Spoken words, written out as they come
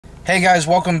Hey guys,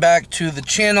 welcome back to the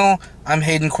channel. I'm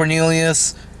Hayden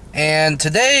Cornelius, and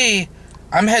today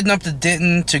I'm heading up to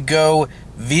Denton to go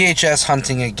VHS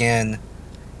hunting again.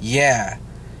 Yeah,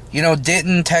 you know,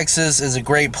 Denton, Texas is a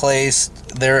great place.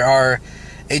 There are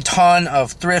a ton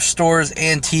of thrift stores,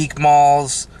 antique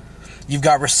malls. You've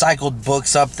got recycled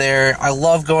books up there. I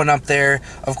love going up there.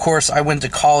 Of course, I went to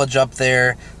college up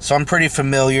there, so I'm pretty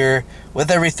familiar with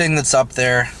everything that's up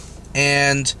there.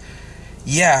 And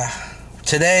yeah,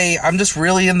 today I'm just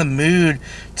really in the mood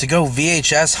to go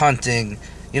VHS hunting.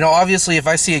 You know, obviously if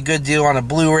I see a good deal on a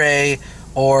Blu-ray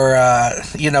or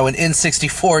you know, an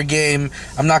N64 game,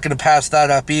 I'm not going to pass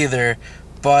that up either.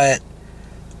 But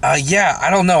yeah, I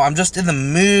don't know, I'm just in the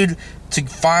mood to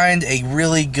find a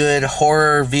really good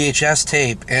horror VHS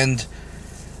tape, and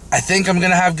I think I'm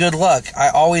gonna have good luck. I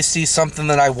always see something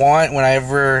that I want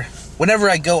whenever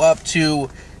I go up to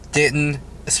Denton,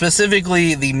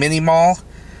 specifically the mini mall.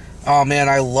 Oh man,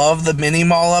 I love the mini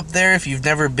mall up there. If you've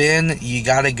never been, you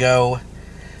gotta go.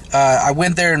 I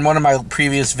went there in one of my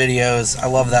previous videos. I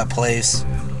love that place.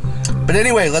 But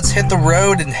anyway, let's hit the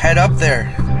road and head up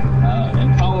there.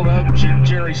 And followed up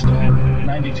Jerry Stiller,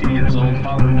 92 years old,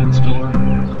 father of Ben Stiller.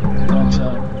 But,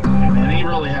 and he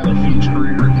really had a huge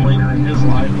career later in his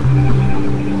life.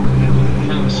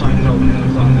 Kind of Seinfeld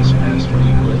news on this past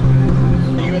week, but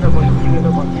you end up on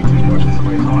YouTube watching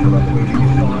somebody talk about the movie you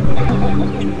thought.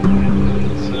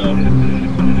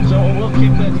 So we'll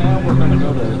keep that now. We're going to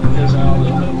go to his out a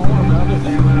little bit more about it.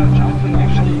 And Jonathan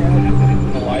actually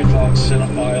had a lifelong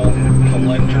cinephile,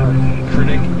 collector,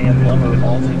 critic, and lover of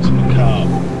all things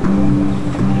macabre.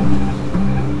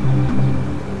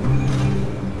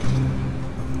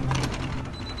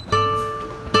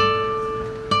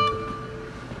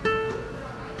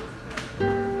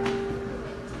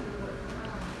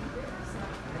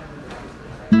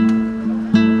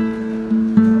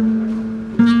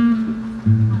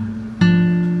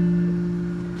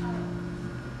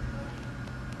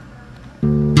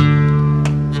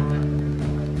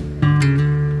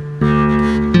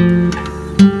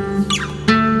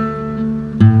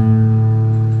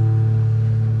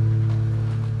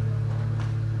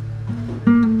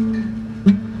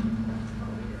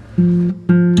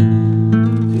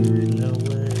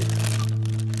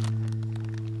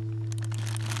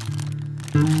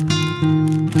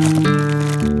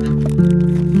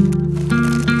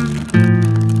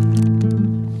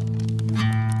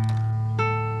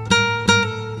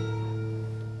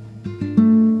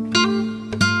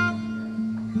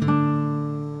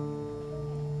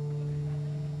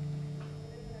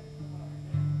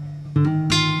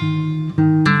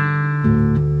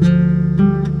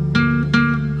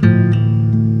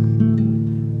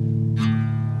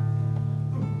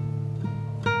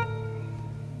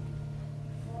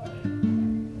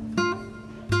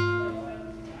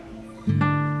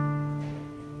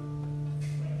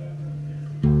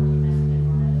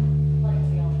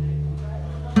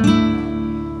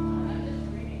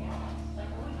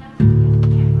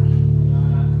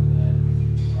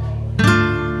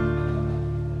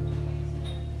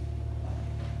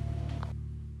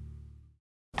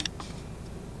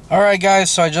 Alright guys,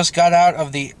 so I just got out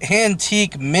of the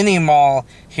antique mini mall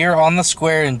here on the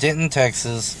square in Denton,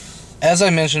 Texas. As I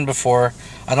mentioned before,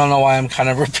 I don't know why I'm kind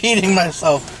of repeating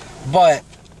myself, but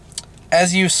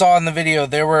as you saw in the video,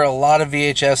 there were a lot of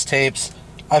VHS tapes.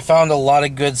 I found a lot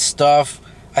of good stuff.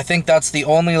 I think that's the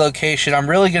only location I'm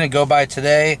really going to go by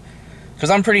today, because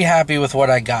I'm pretty happy with what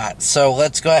I got. So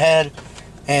let's go ahead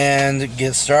and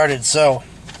get started. So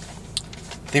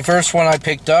the first one I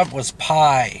picked up was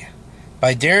Pi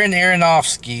by Darren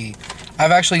Aronofsky. I've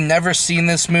actually never seen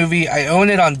this movie. I own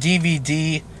it on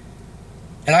DVD,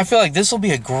 and I feel like this will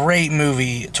be a great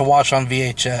movie to watch on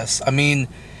VHS. I mean,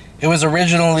 it was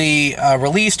originally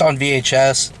released on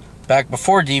VHS back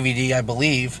before DVD, I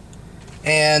believe,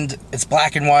 and it's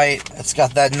black and white. It's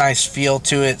got that nice feel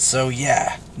to it, so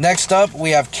yeah. Next up,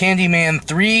 we have Candyman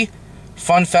 3.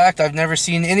 Fun fact, I've never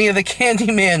seen any of the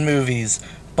Candyman movies,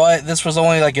 but this was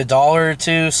only like $1 or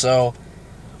 $2, so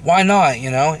why not,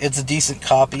 you know? It's a decent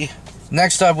copy.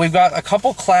 Next up, we've got a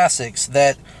couple classics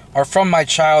that are from my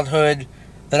childhood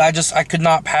that I could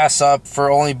not pass up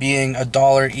for only being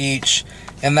 $1 each,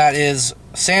 and that is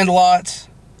Sandlot.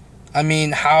 I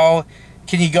mean, how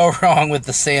can you go wrong with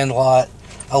the Sandlot?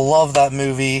 I love that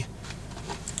movie.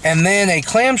 And then a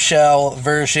clamshell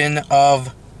version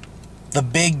of The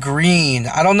Big Green.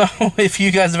 I don't know if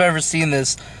you guys have ever seen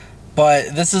this,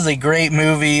 but this is a great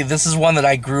movie. This is one that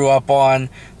I grew up on,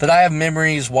 that I have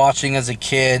memories watching as a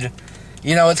kid.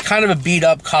 You know, it's kind of a beat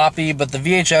up copy, but the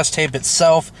VHS tape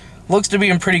itself looks to be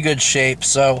in pretty good shape,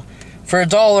 so For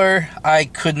 $1, I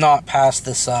could not pass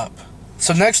this up.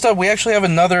 So next up, we actually have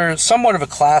another somewhat of a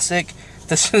classic.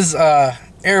 This is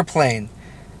Airplane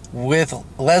with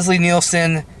Leslie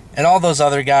Nielsen and all those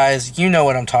other guys. You know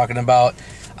what I'm talking about.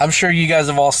 I'm sure you guys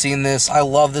have all seen this. I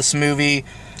love this movie.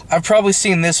 I've probably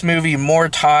seen this movie more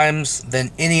times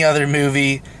than any other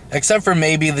movie, except for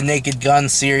maybe the Naked Gun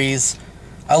series.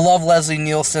 I love Leslie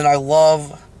Nielsen. I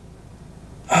love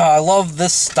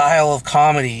this style of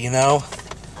comedy, you know?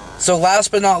 So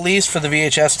last but not least, for the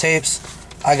VHS tapes,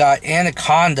 I got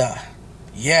Anaconda.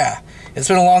 Yeah, it's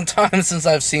been a long time since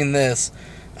I've seen this.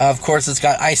 Of course, it's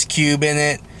got Ice Cube in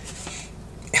it.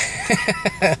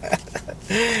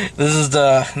 This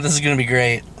is gonna be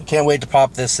great. Can't wait to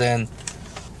pop this in.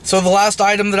 So the last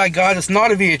item that I got is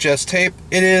not a VHS tape.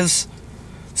 It is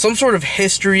some sort of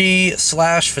history /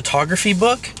 photography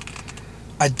book.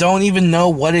 I don't even know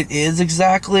what it is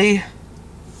exactly.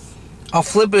 I'll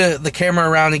flip the camera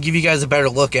around and give you guys a better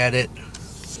look at it.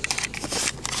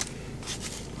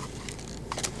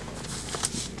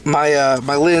 My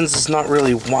lens is not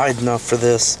really wide enough for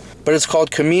this, but it's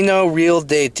called Camino Real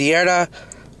de Tierra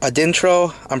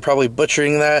Adentro. I'm probably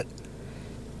butchering that.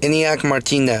 Eniac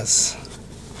Martinez.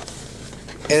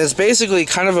 And it's basically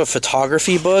kind of a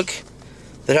photography book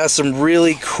that has some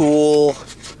really cool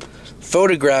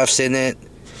photographs in it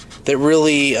that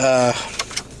really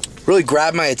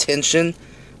grabbed my attention,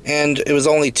 and it was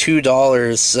only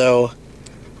 $2. So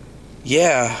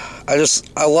yeah,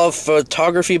 I love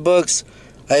photography books.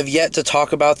 I have yet to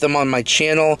talk about them on my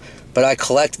channel, but I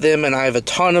collect them and I have a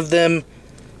ton of them.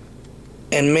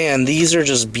 And man, these are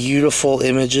just beautiful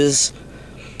images.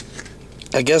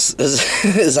 I guess,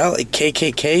 is that like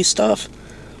KKK stuff?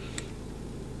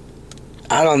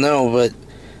 I don't know, but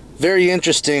very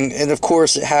interesting. And of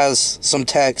course it has some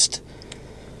text.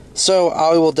 So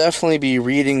I will definitely be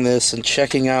reading this and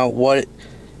checking out what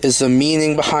is the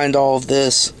meaning behind all of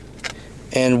this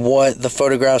and what the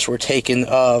photographs were taken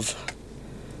of.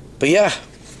 But yeah,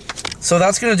 so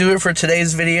that's going to do it for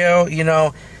today's video. You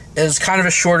know, it's kind of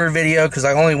a shorter video because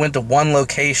I only went to one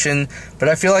location, but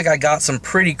I feel like I got some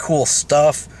pretty cool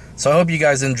stuff. So I hope you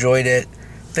guys enjoyed it.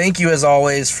 Thank you as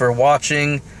always for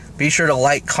watching. Be sure to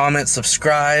like, comment,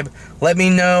 subscribe. Let me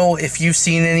know if you've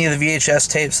seen any of the VHS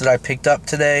tapes that I picked up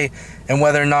today and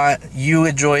whether or not you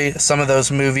enjoy some of those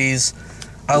movies.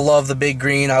 I love The Big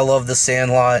Green. I love The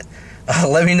Sandlot.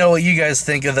 Let me know what you guys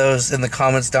think of those in the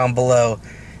comments down below.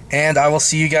 And I will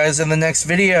see you guys in the next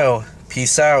video.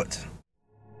 Peace out.